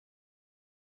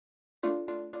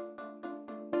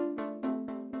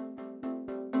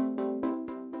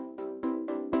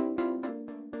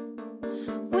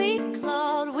We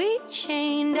clawed, we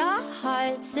chained our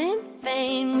hearts in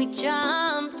vain. We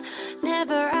jumped,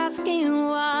 never asking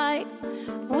why.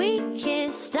 We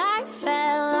kissed, I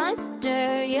fell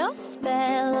under your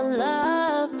spell of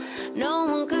love no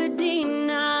one could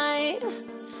deny.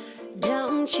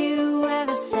 Don't you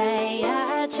ever say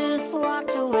I just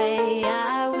walked away.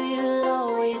 I will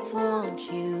always want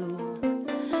you.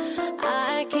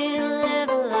 I can't live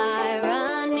a lie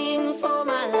running for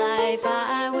my life.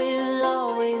 I will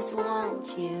always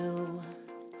want you.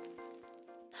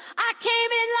 I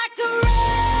came in like a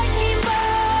wrecking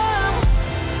ball.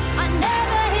 I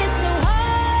never hit so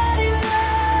hard in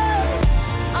love.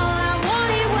 All I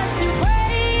wanted was to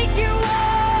break your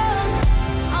walls.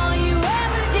 All you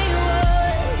ever did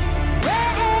was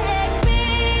wreck me.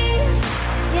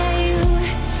 Yeah,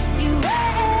 you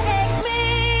wrecked me.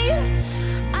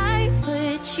 I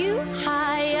put you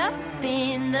high up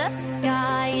in the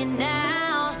sky, and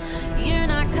now you're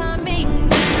not coming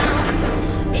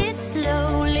down. It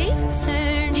slowly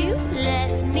turned, you let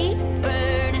me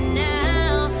burn, and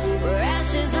now we're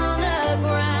ashes on the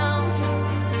ground.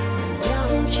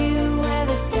 Don't you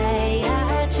ever say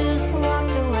I just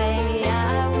walked away.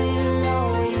 I will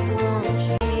always want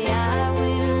you. I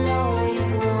will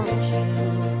always want you.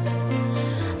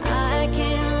 I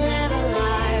can't live a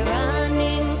lie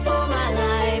running for my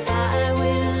life. I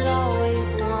will always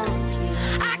want you.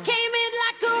 I came in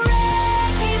like a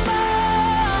wrecking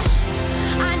ball.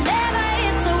 I never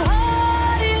hit so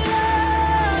hard in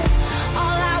love.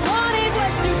 All I wanted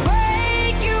was to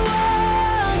break your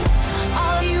walls.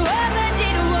 All you ever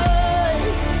did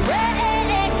was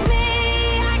wreck me.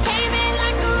 I came in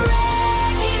like a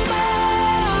wrecking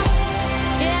ball.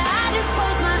 Yeah, I just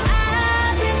closed my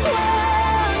eyes and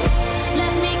swung.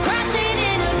 Left me crashing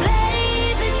in a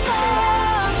blazing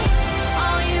fall.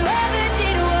 All you ever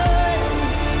did was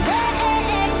wreck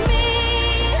me.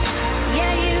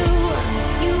 Yeah,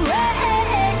 you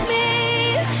wrecked me.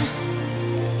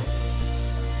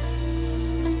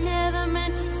 I never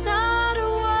meant to start a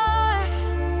war.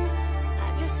 I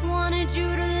just wanted you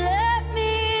to let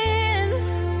me in.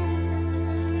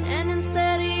 And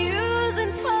instead of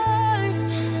using force,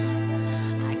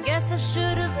 I guess I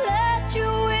should have let you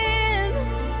in.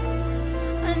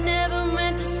 I never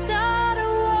meant to start a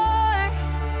war.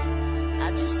 I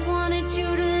just wanted you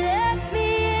to let me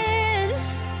in.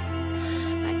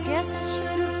 I guess I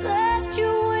should have let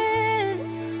you in.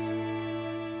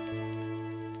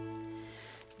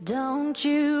 Don't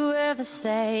you ever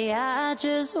say I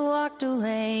just walked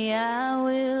away. I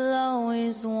will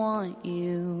always want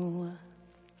you.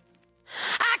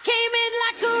 I came in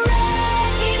like a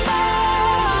wrecking ball.